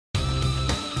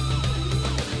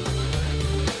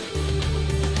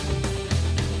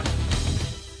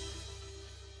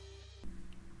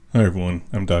Hi everyone,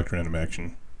 I'm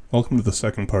Dr.Animaction. Welcome to the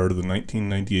second part of the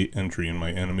 1998 entry in my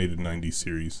animated 90s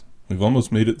series. We've almost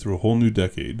made it through a whole new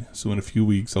decade, so in a few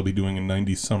weeks I'll be doing a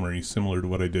 90s summary similar to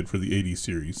what I did for the 80s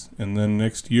series, and then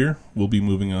next year we'll be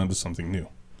moving on to something new.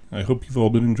 I hope you've all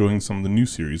been enjoying some of the new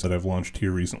series that I've launched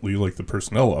here recently, like the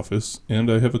Personnel Office,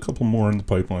 and I have a couple more in the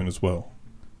pipeline as well.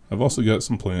 I've also got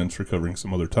some plans for covering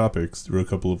some other topics through a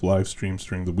couple of live streams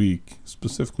during the week,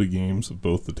 specifically games of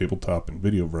both the tabletop and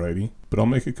video variety, but I'll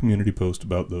make a community post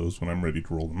about those when I'm ready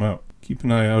to roll them out. Keep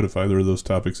an eye out if either of those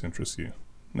topics interests you.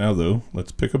 Now though,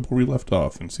 let's pick up where we left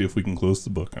off and see if we can close the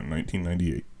book on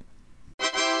 1998.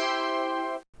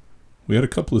 We had a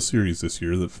couple of series this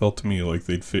year that felt to me like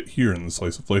they'd fit here in the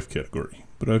slice of life category,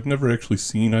 but I've never actually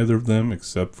seen either of them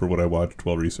except for what I watched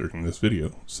while researching this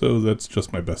video, so that's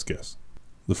just my best guess.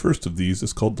 The first of these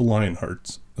is called The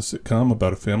Lionhearts, a sitcom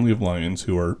about a family of lions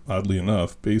who are, oddly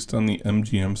enough, based on the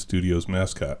MGM Studios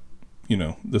mascot. You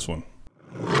know, this one.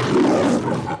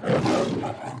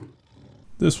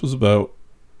 This was about,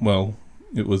 well,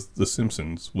 it was The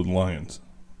Simpsons with lions.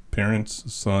 Parents, a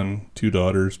son, 2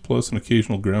 daughters, plus an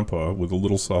occasional grandpa with a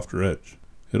little softer edge.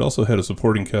 It also had a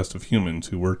supporting cast of humans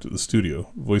who worked at the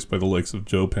studio, voiced by the likes of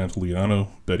Joe Pantoliano,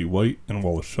 Betty White, and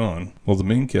Wallace Shawn, while the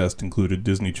main cast included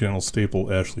Disney Channel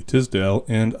staple Ashley Tisdale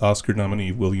and Oscar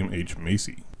nominee William H.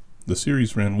 Macy. The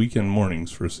series ran weekend mornings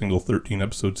for a single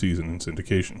 13-episode season in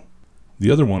syndication.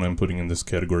 The other one I'm putting in this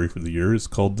category for the year is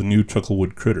called The New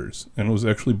Chucklewood Critters, and was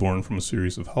actually born from a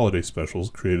series of holiday specials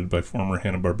created by former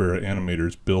Hanna-Barbera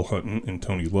animators Bill Hutton and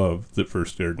Tony Love that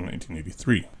first aired in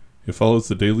 1983. It follows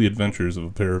the daily adventures of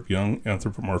a pair of young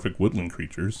anthropomorphic woodland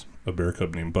creatures, a bear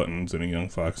cub named Buttons and a young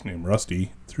fox named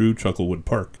Rusty, through Chucklewood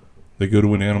Park. They go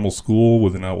to an animal school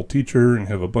with an owl teacher and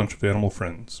have a bunch of animal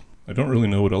friends. I don't really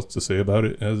know what else to say about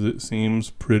it, as it seems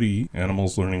pretty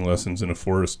animals learning lessons in a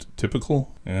forest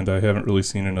typical, and I haven't really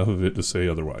seen enough of it to say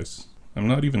otherwise. I'm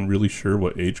not even really sure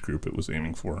what age group it was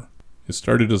aiming for. It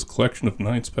started as a collection of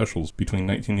 9 specials between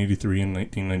 1983 and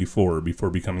 1994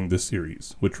 before becoming this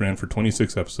series, which ran for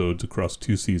 26 episodes across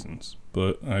 2 seasons,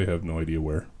 but I have no idea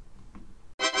where.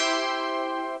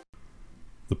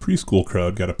 The preschool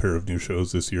crowd got a pair of new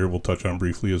shows this year we'll touch on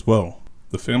briefly as well.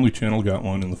 The Family Channel got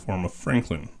one in the form of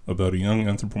Franklin, about a young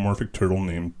anthropomorphic turtle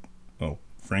named, well,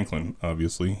 Franklin,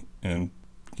 obviously, and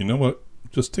you know what?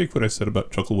 Just take what I said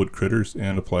about Chucklewood Critters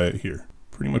and apply it here.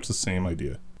 Pretty much the same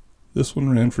idea. This one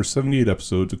ran for 78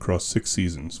 episodes across 6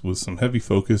 seasons, with some heavy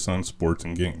focus on sports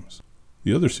and games.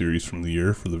 The other series from the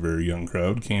year for the very young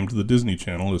crowd came to the Disney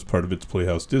Channel as part of its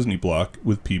Playhouse Disney block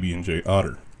with PB&J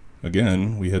Otter.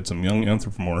 Again, we had some young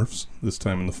anthropomorphs, this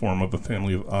time in the form of a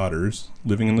family of otters,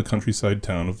 living in the countryside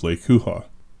town of Lake Hoo-Ha.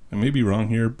 I may be wrong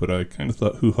here, but I kind of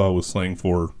thought hoo-ha was slang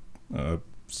for,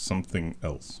 something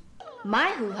else. My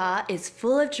hoo-ha is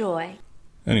full of joy.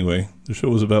 Anyway, the show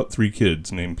was about 3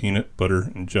 kids named Peanut,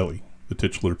 Butter, and Jelly, the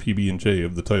titular PB&J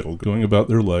of the title, going about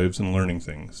their lives and learning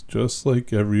things, just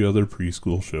like every other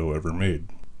preschool show ever made.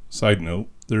 Side note,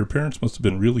 their parents must have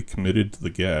been really committed to the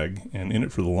gag and in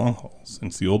it for the long haul,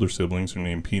 since the older siblings are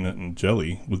named Peanut and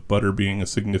Jelly, with Butter being a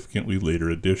significantly later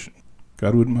addition.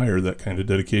 Gotta admire that kind of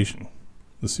dedication.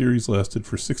 The series lasted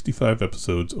for 65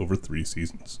 episodes over 3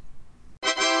 seasons.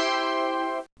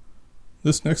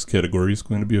 This next category is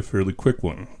going to be a fairly quick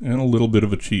one, and a little bit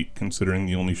of a cheat considering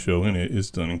the only show in it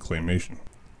is done in claymation.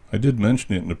 I did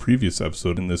mention it in a previous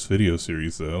episode in this video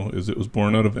series though, as it was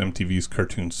born out of MTV's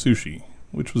cartoon Sushi,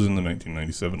 which was in the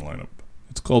 1997 lineup.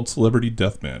 It's called Celebrity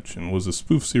Deathmatch, and was a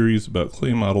spoof series about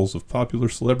clay models of popular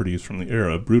celebrities from the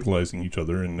era brutalizing each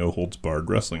other in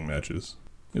no-holds-barred wrestling matches.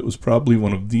 It was probably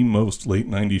one of the most late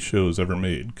 90s shows ever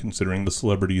made, considering the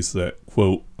celebrities that,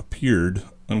 quote, appeared,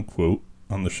 unquote,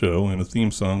 on the show, and a theme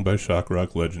song by shock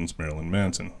rock legends Marilyn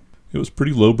Manson. It was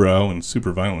pretty lowbrow and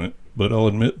super violent, but I'll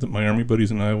admit that my army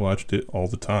buddies and I watched it all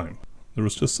the time. There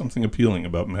was just something appealing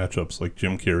about matchups like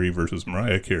Jim Carrey versus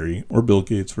Mariah Carey, or Bill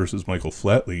Gates versus Michael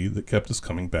Flatley that kept us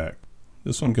coming back.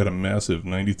 This one got a massive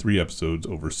 93 episodes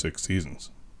over 6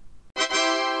 seasons.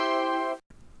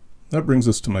 That brings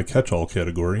us to my catch-all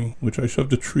category, which I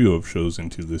shoved a trio of shows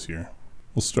into this year.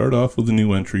 We'll start off with a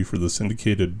new entry for the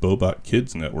syndicated Bobot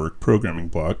Kids Network programming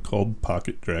block called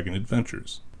Pocket Dragon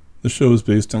Adventures. The show is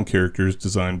based on characters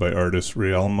designed by artist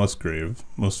Real Musgrave,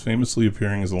 most famously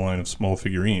appearing as a line of small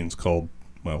figurines called,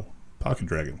 well, Pocket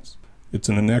Dragons. It's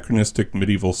an anachronistic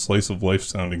medieval slice-of-life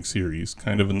sounding series,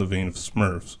 kind of in the vein of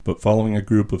Smurfs, but following a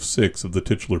group of 6 of the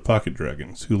titular Pocket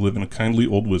Dragons, who live in a kindly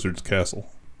old wizard's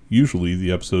castle. Usually,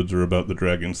 the episodes are about the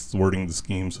dragons thwarting the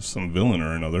schemes of some villain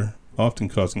or another, often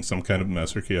causing some kind of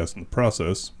mess or chaos in the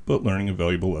process, but learning a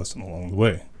valuable lesson along the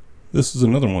way. This is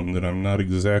another one that I'm not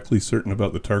exactly certain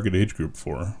about the target age group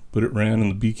for, but it ran in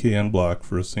the BKN block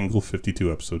for a single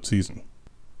 52-episode season.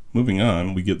 Moving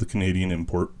on, we get the Canadian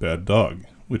import Bad Dog,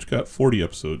 which got 40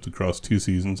 episodes across 2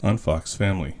 seasons on Fox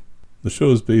Family. The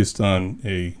show is based on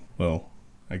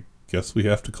I guess we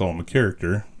have to call him a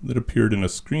character, that appeared in a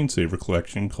screensaver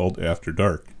collection called After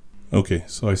Dark. Okay,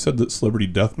 so I said that Celebrity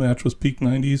Deathmatch was peak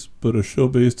 90s, but a show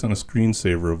based on a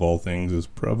screensaver of all things is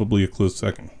probably a close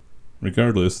second.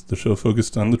 Regardless, the show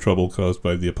focused on the trouble caused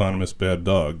by the eponymous Bad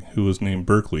Dog, who was named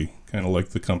Berkeley, kind of like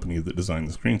the company that designed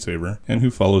the screensaver, and who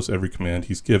follows every command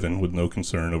he's given with no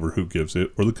concern over who gives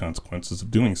it or the consequences of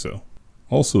doing so.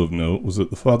 Also of note was that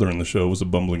the father in the show was a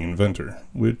bumbling inventor,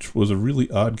 which was a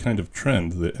really odd kind of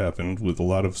trend that happened with a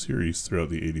lot of series throughout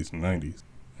the 80s and 90s.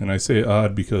 And I say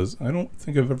odd because I don't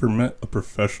think I've ever met a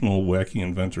professional wacky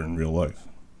inventor in real life.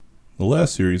 The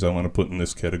last series I want to put in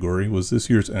this category was this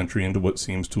year's entry into what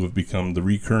seems to have become the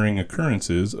recurring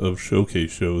occurrences of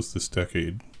showcase shows this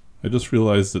decade. I just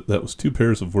realized that that was 2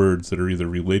 pairs of words that are either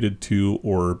related to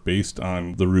or based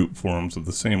on the root forms of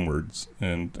the same words,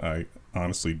 and I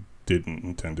honestly didn't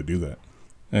intend to do that.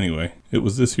 Anyway, it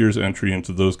was this year's entry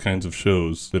into those kinds of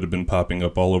shows that have been popping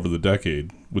up all over the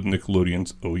decade with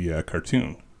Nickelodeon's Oh Yeah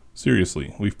cartoon.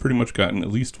 Seriously, we've pretty much gotten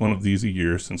at least one of these a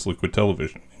year since Liquid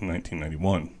Television in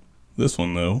 1991. This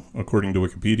one, though, according to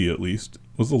Wikipedia at least,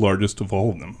 was the largest of all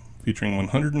of them, featuring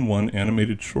 101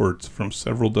 animated shorts from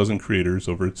several dozen creators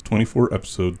over its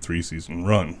 24-episode 3-season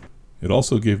run. It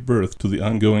also gave birth to the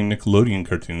ongoing Nickelodeon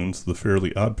cartoons The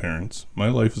Fairly Odd Parents, My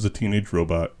Life as a Teenage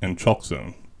Robot, and Chalk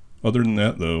Zone. Other than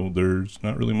that, though, there's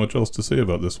not really much else to say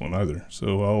about this one either,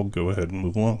 so I'll go ahead and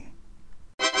move along.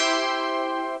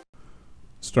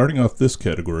 Starting off this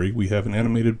category, we have an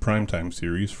animated primetime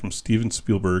series from Steven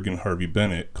Spielberg and Harvey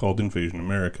Bennett called Invasion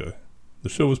America. The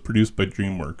show was produced by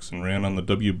DreamWorks and ran on the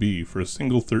WB for a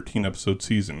single 13-episode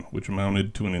season, which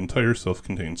amounted to an entire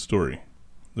self-contained story.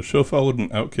 The show followed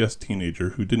an outcast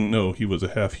teenager who didn't know he was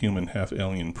a half-human,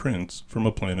 half-alien prince from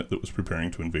a planet that was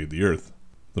preparing to invade the Earth.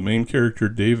 The main character,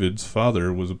 David's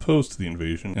father, was opposed to the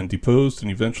invasion and deposed and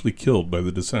eventually killed by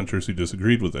the dissenters who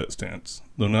disagreed with that stance,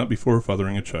 though not before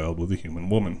fathering a child with a human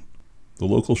woman. The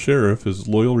local sheriff is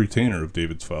a loyal retainer of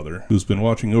David's father, who's been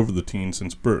watching over the teen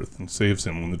since birth and saves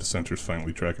him when the dissenters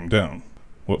finally track him down.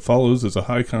 What follows is a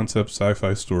high-concept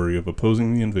sci-fi story of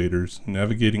opposing the invaders,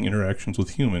 navigating interactions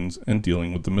with humans, and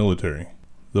dealing with the military.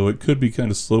 Though it could be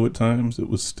kind of slow at times, it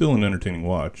was still an entertaining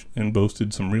watch, and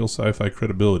boasted some real sci-fi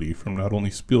credibility from not only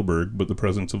Spielberg, but the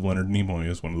presence of Leonard Nimoy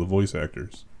as one of the voice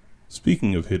actors.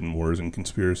 Speaking of hidden wars and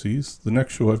conspiracies, the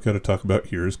next show I've got to talk about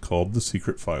here is called The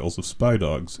Secret Files of Spy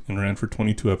Dogs, and ran for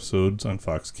 22 episodes on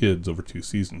Fox Kids over 2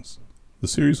 seasons. The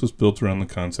series was built around the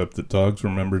concept that dogs were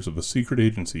members of a secret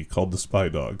agency called the Spy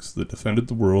Dogs that defended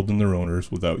the world and their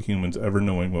owners without humans ever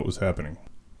knowing what was happening.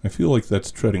 I feel like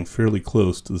that's treading fairly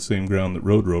close to the same ground that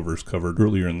Road Rovers covered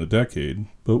earlier in the decade,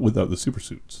 but without the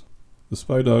supersuits. The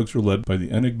Spy Dogs are led by the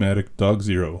enigmatic Dog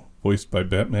Zero, voiced by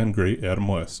Batman great Adam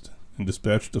West, and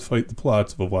dispatched to fight the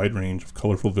plots of a wide range of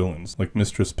colorful villains like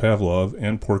Mistress Pavlov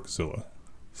and Porkzilla.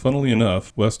 Funnily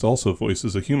enough, West also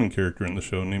voices a human character in the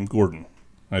show named Gordon.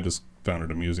 I just found it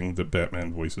amusing that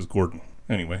Batman voices Gordon.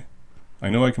 Anyway,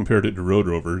 I know I compared it to Road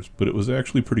Rovers, but it was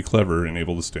actually pretty clever and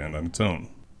able to stand on its own.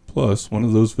 Plus, one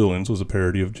of those villains was a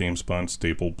parody of James Bond's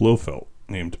staple Blofeld,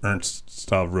 named Ernst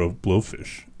Stavro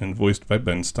Blowfish, and voiced by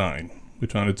Ben Stein,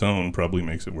 which on its own probably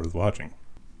makes it worth watching.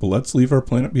 But let's leave our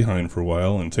planet behind for a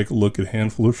while and take a look at a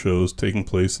handful of shows taking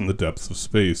place in the depths of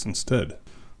space instead.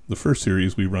 The first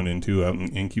series we run into out in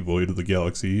the inky void of the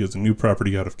galaxy is a new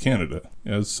property out of Canada,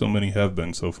 as so many have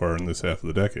been so far in this half of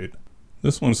the decade.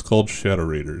 This one is called Shadow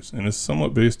Raiders, and is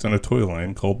somewhat based on a toy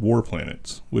line called War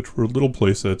Planets, which were little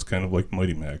playsets kind of like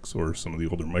Mighty Max or some of the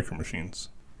older Micro Machines.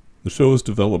 The show was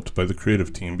developed by the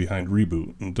creative team behind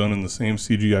Reboot, and done in the same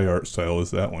CGI art style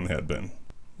as that one had been.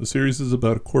 The series is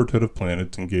about a quartet of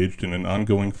planets engaged in an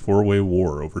ongoing 4-way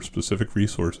war over specific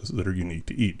resources that are unique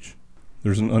to each.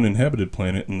 There's an uninhabited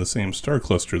planet in the same star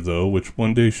cluster, though, which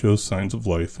one day shows signs of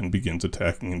life and begins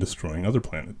attacking and destroying other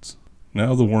planets.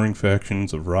 Now the warring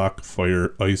factions of Rock,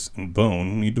 Fire, Ice, and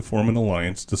Bone need to form an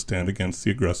alliance to stand against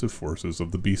the aggressive forces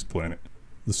of the Beast Planet.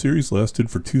 The series lasted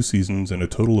for 2 seasons and a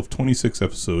total of 26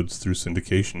 episodes through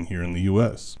syndication here in the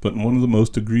US, but in one of the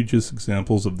most egregious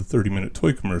examples of the 30-minute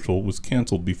toy commercial was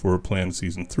cancelled before a planned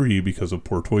season 3 because of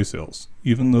poor toy sales,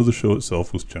 even though the show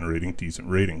itself was generating decent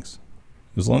ratings.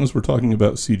 As long as we're talking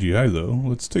about CGI though,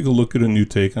 let's take a look at a new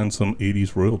take on some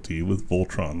 80s royalty with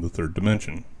Voltron: The Third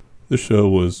Dimension. This show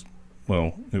was,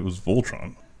 well, it was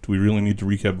Voltron. Do we really need to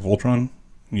recap Voltron?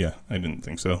 Yeah, I didn't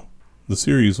think so. The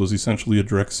series was essentially a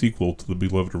direct sequel to the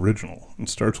beloved original, and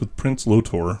starts with Prince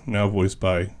Lotor, now voiced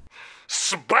by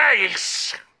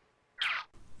Space!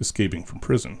 escaping from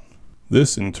prison.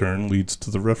 This, in turn, leads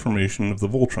to the reformation of the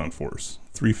Voltron Force,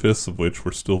 3/5 of which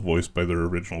were still voiced by their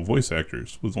original voice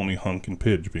actors, with only Hunk and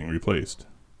Pidge being replaced.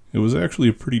 It was actually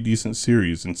a pretty decent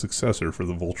series and successor for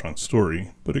the Voltron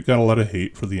story, but it got a lot of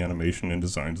hate for the animation and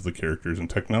designs of the characters and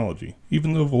technology,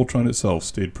 even though Voltron itself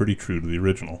stayed pretty true to the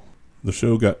original. The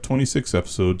show got 26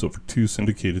 episodes over 2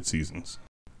 syndicated seasons.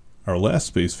 Our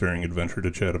last spacefaring adventure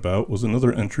to chat about was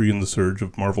another entry in the surge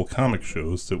of Marvel comic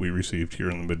shows that we received here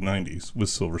in the mid-90s, with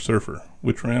Silver Surfer,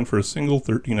 which ran for a single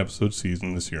 13-episode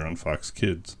season this year on Fox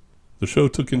Kids. The show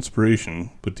took inspiration,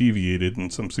 but deviated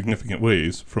in some significant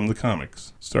ways, from the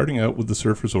comics, starting out with the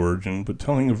Surfer's origin, but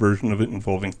telling a version of it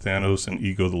involving Thanos and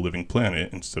Ego the Living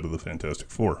Planet instead of the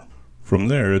Fantastic Four. From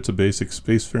there, it's a basic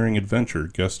spacefaring adventure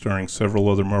guest-starring several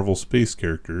other Marvel space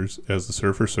characters as the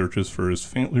Surfer searches for his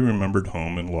faintly remembered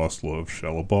home and lost love,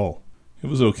 Shallow Ball. It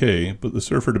was okay, but the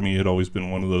Surfer to me had always been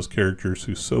one of those characters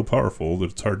who's so powerful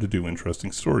that it's hard to do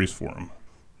interesting stories for him.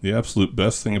 The absolute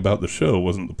best thing about the show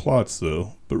wasn't the plots,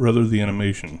 though, but rather the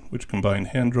animation, which combined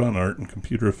hand-drawn art and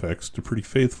computer effects to pretty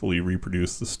faithfully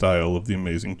reproduce the style of the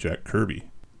amazing Jack Kirby.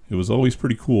 It was always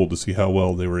pretty cool to see how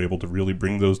well they were able to really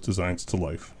bring those designs to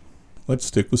life. Let's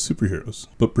stick with superheroes,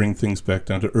 but bring things back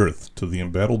down to Earth, to the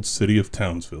embattled city of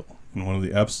Townsville, in one of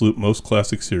the absolute most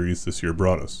classic series this year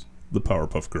brought us, the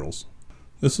Powerpuff Girls.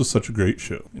 This was such a great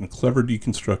show, and a clever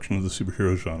deconstruction of the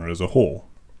superhero genre as a whole.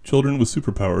 Children with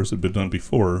superpowers had been done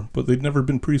before, but they'd never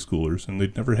been preschoolers, and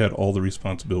they'd never had all the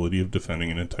responsibility of defending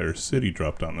an entire city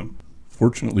dropped on them.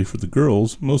 Fortunately for the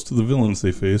girls, most of the villains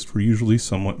they faced were usually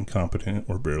somewhat incompetent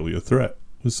or barely a threat,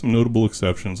 with some notable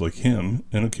exceptions like him,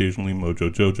 and occasionally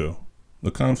Mojo Jojo. The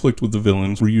conflict with the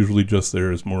villains were usually just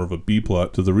there as more of a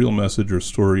B-plot to the real message or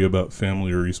story about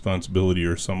family or responsibility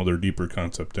or some other deeper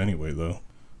concept anyway, though.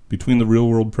 Between the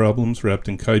real-world problems wrapped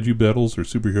in kaiju battles or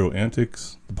superhero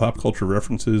antics, the pop culture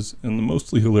references, and the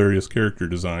mostly hilarious character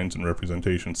designs and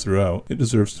representations throughout, it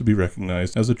deserves to be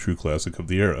recognized as a true classic of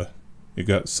the era. It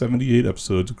got 78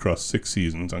 episodes across 6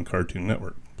 seasons on Cartoon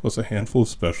Network, plus a handful of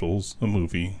specials, a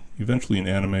movie, eventually an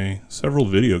anime, several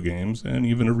video games, and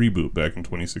even a reboot back in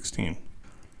 2016.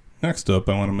 Next up,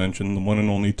 I want to mention the one and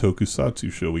only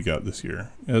tokusatsu show we got this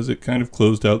year, as it kind of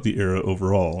closed out the era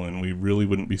overall, and we really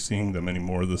wouldn't be seeing them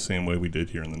anymore the same way we did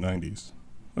here in the 90s.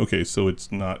 Okay, so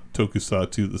it's not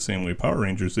tokusatsu the same way Power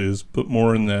Rangers is, but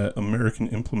more in that American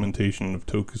implementation of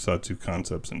tokusatsu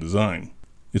concepts and design.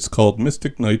 It's called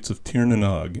Mystic Knights of Tir na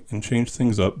Nog, and changed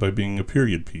things up by being a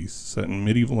period piece set in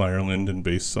medieval Ireland and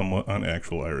based somewhat on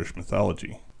actual Irish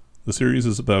mythology. The series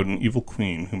is about an evil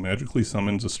queen who magically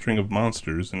summons a string of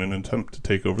monsters in an attempt to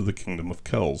take over the kingdom of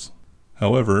Kells.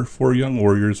 However, 4 young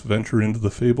warriors venture into the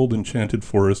fabled enchanted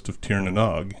forest of Tir na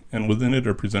Nog, and within it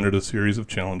are presented a series of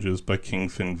challenges by King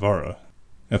Finvara.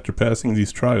 After passing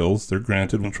these trials, they're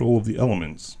granted control of the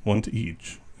elements, 1 to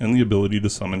each, and the ability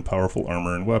to summon powerful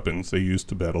armor and weapons they use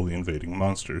to battle the invading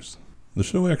monsters. The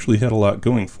show actually had a lot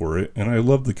going for it, and I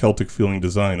loved the Celtic-feeling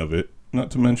design of it, not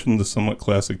to mention the somewhat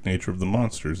classic nature of the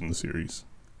monsters in the series.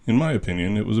 In my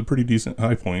opinion, it was a pretty decent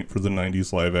high point for the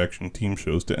 90s live-action team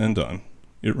shows to end on.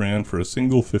 It ran for a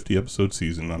single 50-episode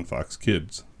season on Fox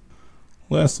Kids.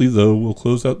 Lastly, though, we'll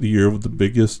close out the year with the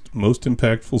biggest, most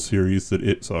impactful series that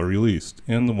it saw released,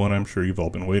 and the one I'm sure you've all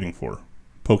been waiting for,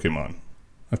 Pokémon.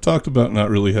 I've talked about not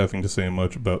really having to say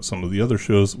much about some of the other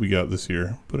shows that we got this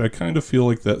year, but I kind of feel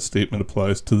like that statement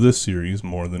applies to this series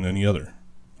more than any other.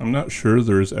 I'm not sure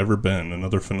there has ever been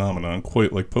another phenomenon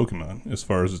quite like Pokémon, as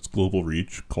far as its global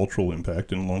reach, cultural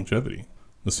impact, and longevity.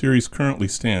 The series currently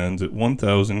stands at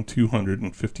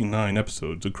 1,259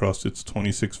 episodes across its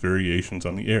 26 variations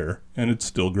on the air, and it's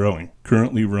still growing,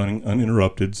 currently running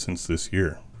uninterrupted since this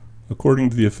year. According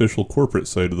to the official corporate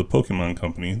site of the Pokémon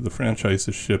Company, the franchise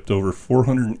has shipped over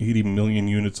 480 million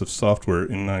units of software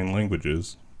in 9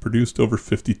 languages, produced over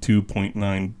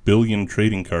 52.9 billion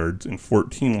trading cards in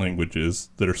 14 languages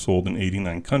that are sold in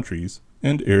 89 countries,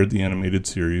 and aired the animated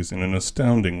series in an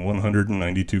astounding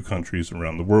 192 countries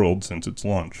around the world since its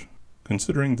launch.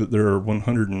 Considering that there are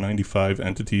 195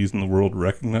 entities in the world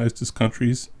recognized as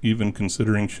countries, even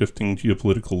considering shifting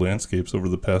geopolitical landscapes over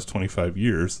the past 25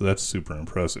 years, that's super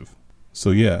impressive.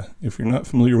 So yeah, if you're not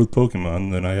familiar with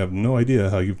Pokemon, then I have no idea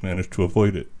how you've managed to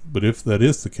avoid it. But if that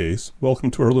is the case, welcome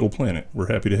to our little planet.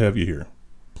 We're happy to have you here.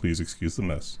 Please excuse the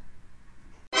mess.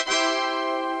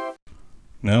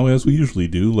 Now, as we usually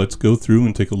do, let's go through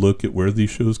and take a look at where these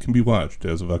shows can be watched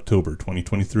as of October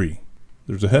 2023.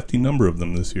 There's a hefty number of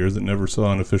them this year that never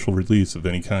saw an official release of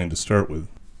any kind to start with.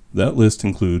 That list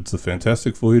includes The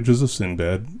Fantastic Voyages of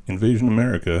Sinbad, Invasion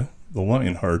America, The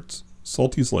Lionhearts,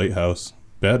 Salty's Lighthouse,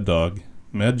 Bad Dog,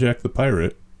 Mad Jack the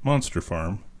Pirate, Monster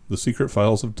Farm, The Secret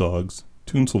Files of Dogs,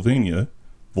 Toonsylvania,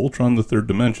 Voltron the Third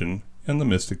Dimension, and The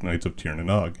Mystic Knights of Tir na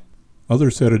Nog.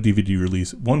 Others had a DVD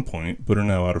release at one point, but are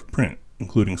now out of print,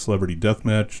 including Celebrity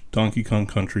Deathmatch, Donkey Kong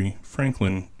Country,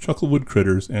 Franklin, Chucklewood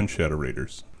Critters, and Shadow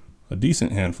Raiders. A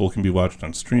decent handful can be watched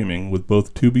on streaming, with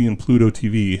both Tubi and Pluto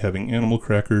TV having Animal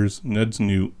Crackers, Ned's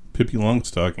Newt, Pippi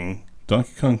Longstocking,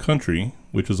 Donkey Kong Country,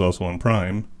 which is also on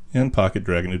Prime, and Pocket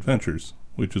Dragon Adventures,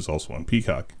 which is also on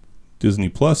Peacock. Disney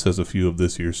Plus has a few of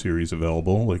this year's series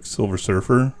available, like Silver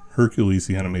Surfer, Hercules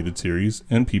the Animated Series,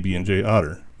 and PB&J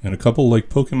Otter. And a couple like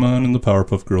Pokemon and the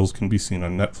Powerpuff Girls can be seen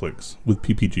on Netflix, with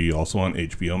PPG also on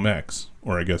HBO Max,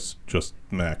 or I guess just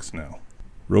Max now.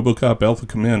 RoboCop Alpha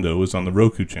Commando is on the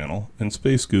Roku channel, and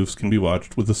Space Goofs can be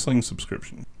watched with a Sling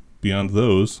subscription. Beyond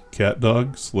those, Cat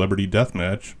Dog, Celebrity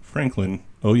Deathmatch, Franklin,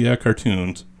 Oh Yeah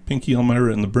Cartoons, Pinky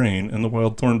Elmira and the Brain, and the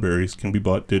Wild Thornberrys can be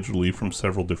bought digitally from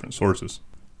several different sources.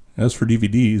 As for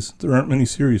DVDs, there aren't many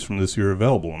series from this year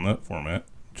available in that format.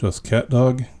 Just Cat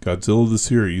Dog, Godzilla the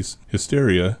Series,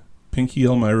 Hysteria, Pinky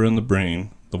Elmira and the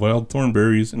Brain, the Wild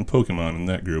Thornberrys, and Pokemon in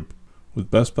that group. With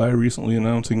Best Buy recently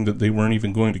announcing that they weren't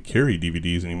even going to carry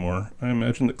DVDs anymore, I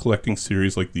imagine that collecting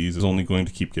series like these is only going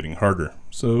to keep getting harder,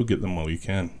 so get them while you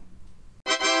can.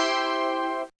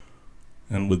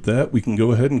 And with that, we can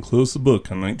go ahead and close the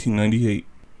book on 1998.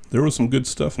 There was some good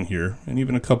stuff in here, and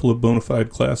even a couple of bona fide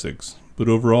classics, but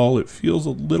overall it feels a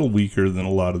little weaker than a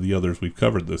lot of the others we've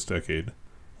covered this decade.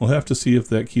 We'll have to see if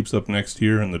that keeps up next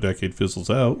year and the decade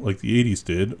fizzles out like the 80s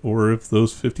did, or if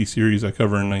those 50 series I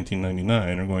cover in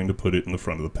 1999 are going to put it in the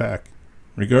front of the pack.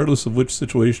 Regardless of which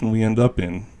situation we end up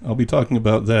in, I'll be talking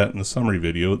about that in the summary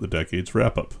video at the decade's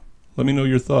wrap-up. Let me know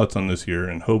your thoughts on this year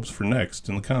and hopes for next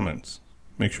in the comments.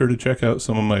 Make sure to check out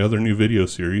some of my other new video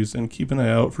series and keep an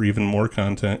eye out for even more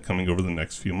content coming over the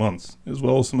next few months, as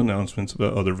well as some announcements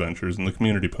about other ventures in the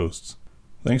community posts.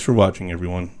 Thanks for watching,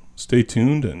 everyone. Stay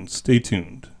tuned and stay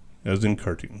tuned, as in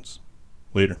cartoons.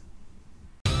 Later.